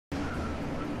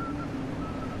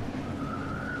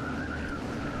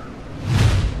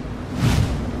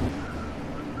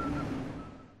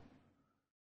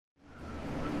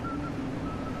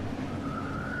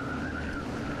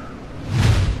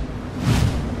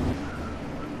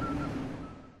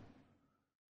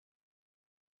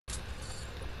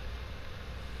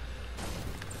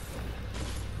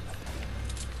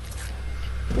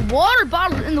water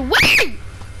bottle in the way.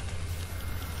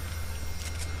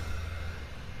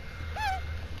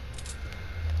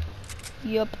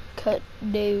 Yup, cut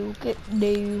do.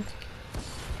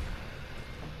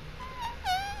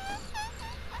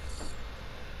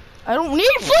 I don't need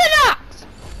flint axe!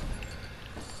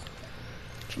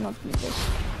 Should not need this.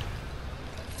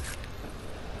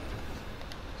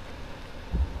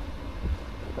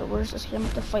 But where's this guy? I'm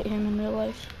gonna have to fight him in real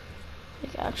life.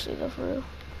 Like, actually, though, for real.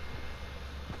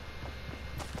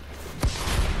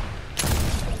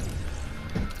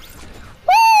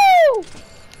 Woo!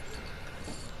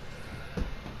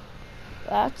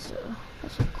 That's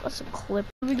a clip.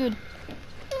 It'll be good.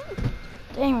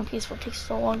 Dang, my PS4 takes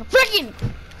so long to freaking.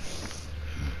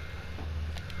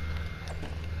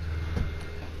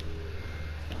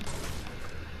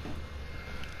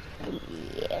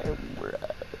 Yeah, bro.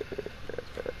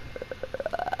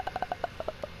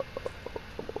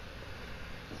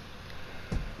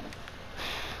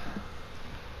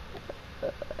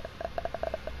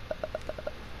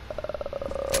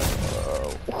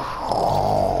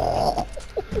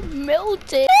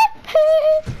 Melted.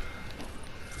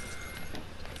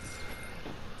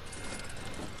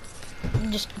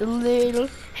 Just a little.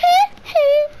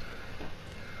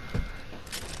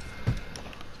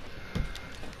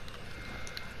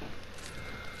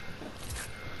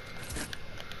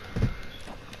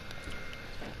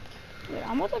 Wait,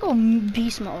 I'm about to go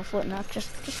beast mode with flint now.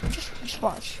 Just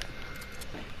watch.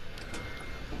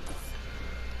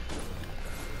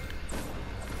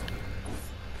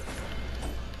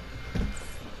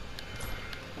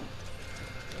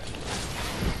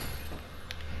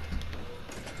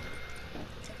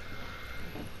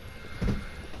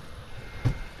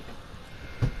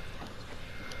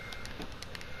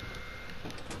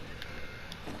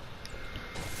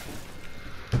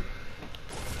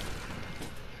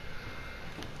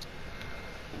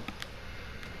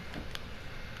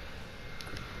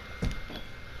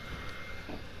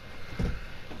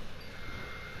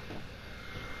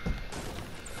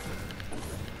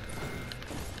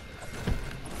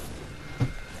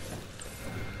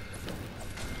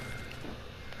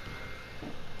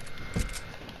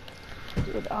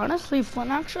 Dude, honestly,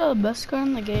 flint axe are the best gun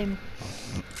in the game.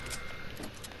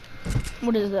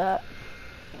 What is that?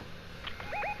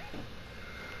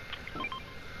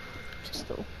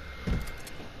 Pistol.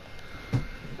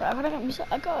 Bro, I could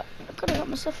have got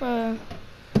myself a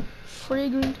free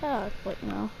green tag, but you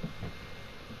know.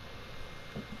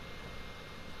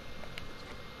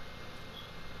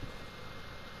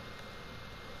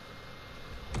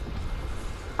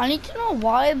 I need to know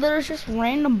why there's just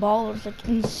random ballers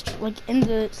like in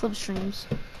the slipstreams.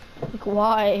 Like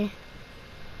why?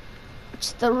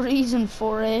 What's the reason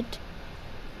for it?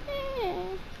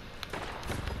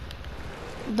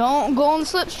 Don't go on the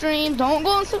slipstream. Don't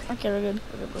go on slip. Okay, we're good.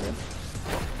 We're good.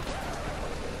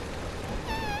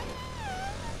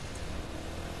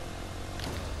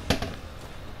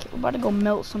 Okay, we're about to go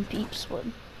melt some peeps with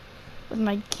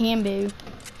my Cambo.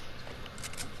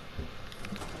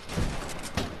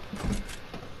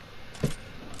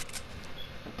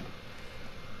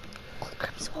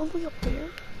 All the way up there.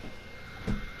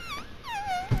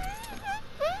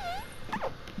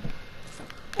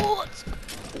 Oh, let's go.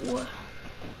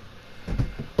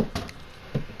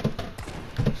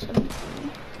 17.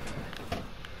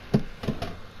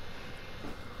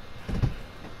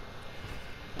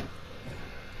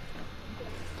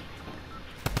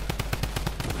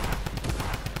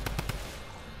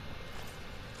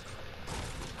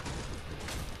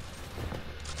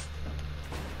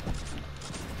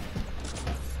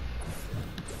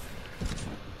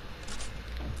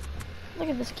 Look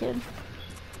at this kid.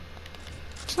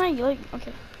 It's not you, like,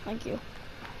 okay, thank you.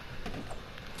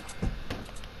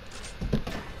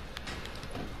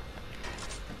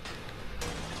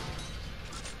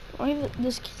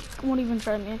 This kid won't even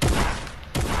try me.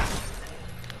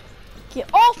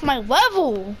 Get off my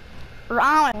level! Or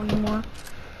I don't anymore.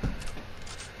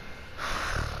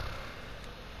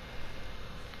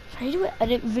 Can I do an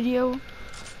edit video?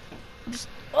 Just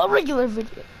a regular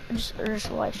video. Or just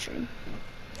a live stream.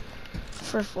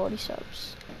 For 40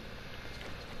 subs.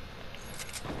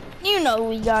 You know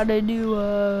we gotta do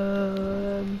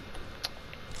an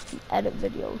edit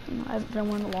video. You know, I haven't done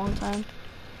one in a long time.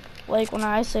 Like when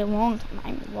I say long time,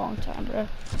 I mean long time, bro.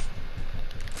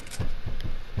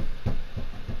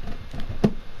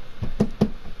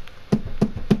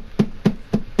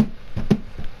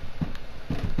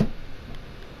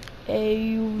 Hey,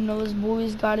 you know this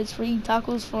boy's got his free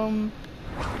tacos from.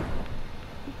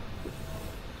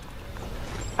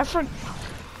 I forgot.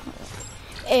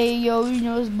 Hey, yo, you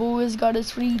know this boy's got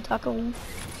his free taco.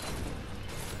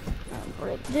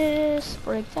 break this,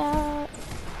 break that,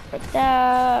 break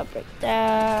that, break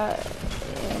that,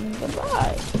 and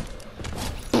goodbye.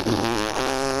 I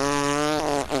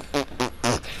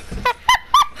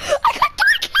got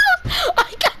 3 kills!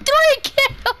 I got 3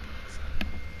 kills!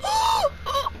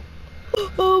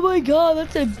 Oh my god,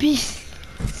 that's a beast.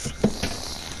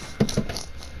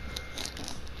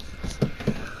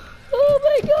 Oh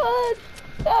my god!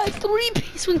 I got 3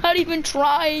 pieces without even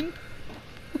trying.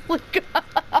 Oh my god!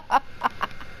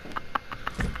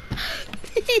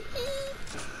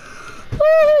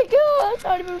 Oh my god! It's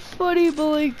not even funny, but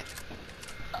like,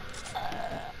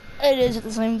 it is at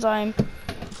the same time.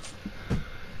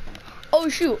 Oh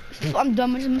shoot! I'm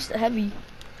dumb. I just missed the heavy.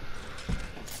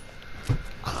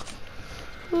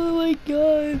 Oh my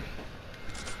god!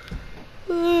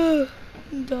 I'm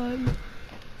done.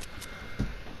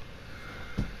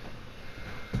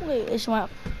 Wait, this one.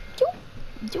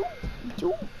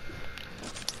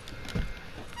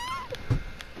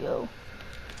 Yo,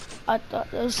 I thought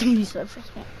that was somebody said for a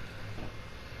second.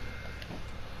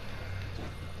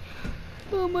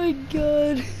 Oh my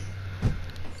god.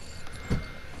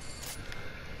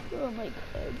 Oh my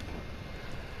god.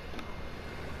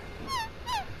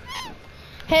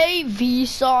 Hey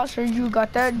Vsauce, heard you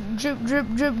got that drip drip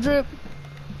drip drip.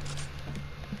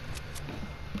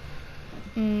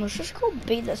 Let's just go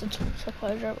bait that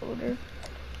supply drop over there.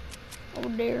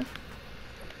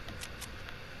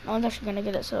 No one's actually gonna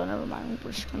get it, so never mind.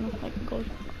 We're just gonna like go.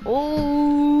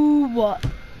 Oh, what?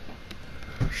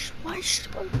 Why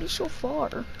should it be so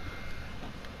far?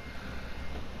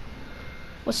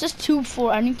 What's this tube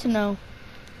for? I need to know.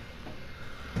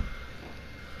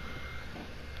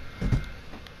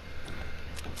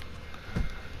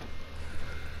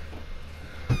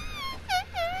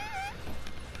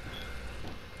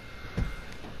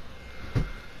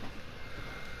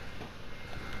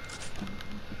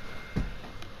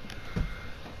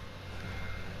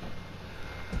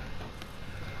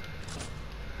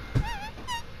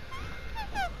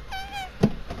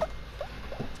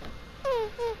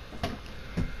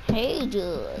 Hey,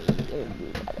 Joy.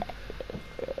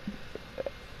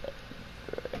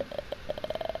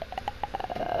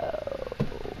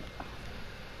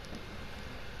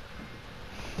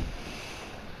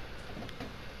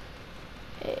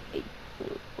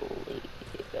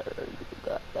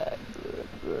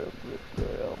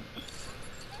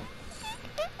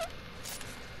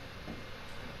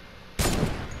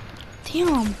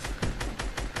 Damn.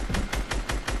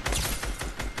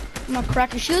 I'm gonna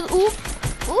crack his shield. Ooh.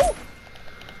 Ooh.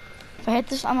 If I hit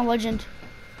this, I'm a legend.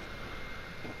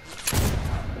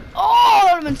 Oh,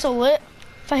 that would have been so lit.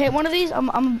 If I hit one of these, I'm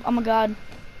a god.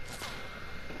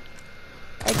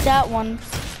 Like that one.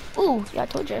 Ooh, yeah, I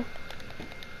told you.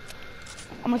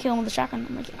 I'm gonna kill him with a shotgun.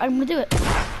 I'm gonna do it.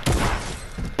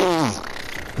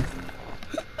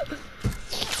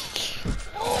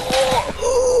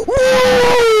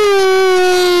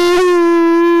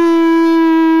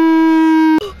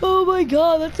 Oh my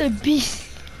god, that's a beast.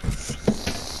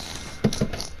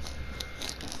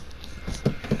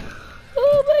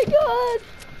 Oh my god.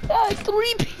 I got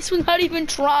 3 pieces without even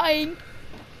trying.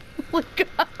 Oh my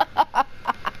god.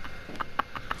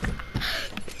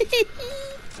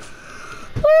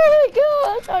 Oh my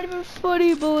god, it's not even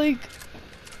funny, but like,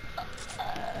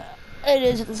 it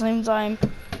is at the same time.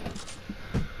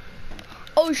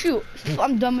 Oh shoot,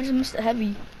 I'm dumb. I just missed the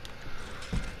heavy.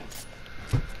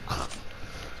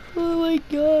 Oh my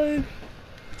god.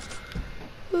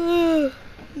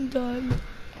 I'm done.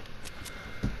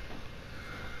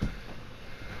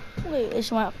 Wait,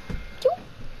 this one.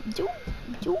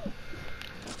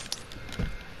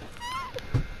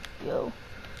 Yo,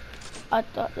 I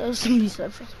thought that was somebody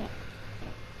said for a second.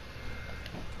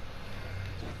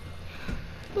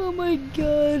 Oh my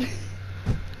god.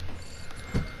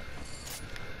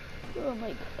 Oh my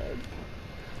god.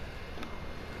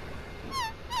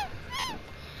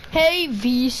 Hey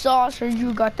Vsauce, heard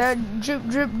you got that drip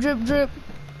drip drip drip.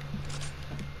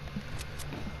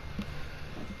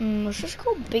 Let's just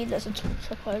go bait that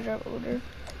supply drop over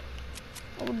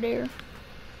there.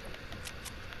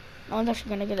 No one's actually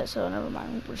gonna get it, so never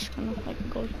mind. We're just gonna like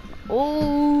go.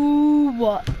 Oh,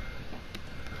 what?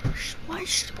 Why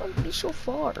should it be so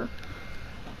far?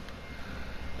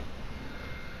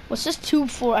 What's this tube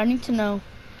for? I need to know.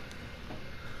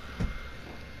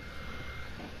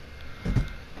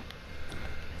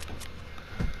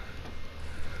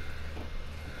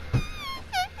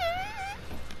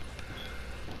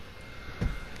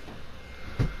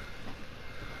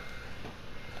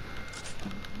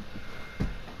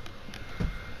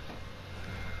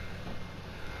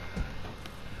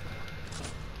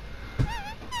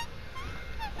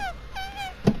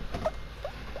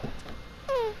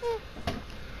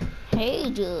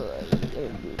 Hey, Joy.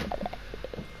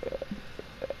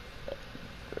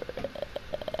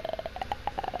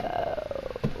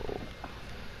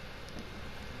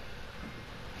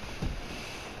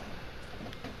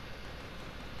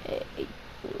 Hey,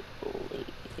 Julie,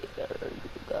 you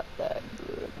got that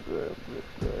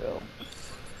girl.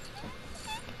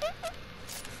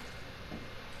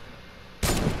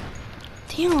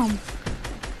 Damn.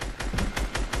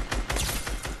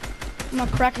 I'm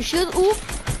gonna crack your shield. Ooh.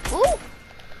 Ooh.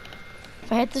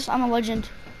 If I hit this, I'm a legend.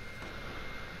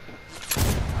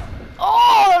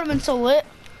 Oh, that would have been so lit.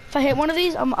 If I hit one of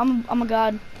these, I'm a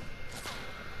god.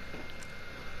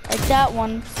 Like that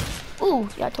one. Ooh,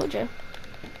 yeah, I told you.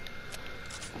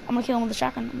 I'm gonna kill him with a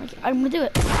shotgun. I'm gonna do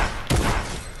it.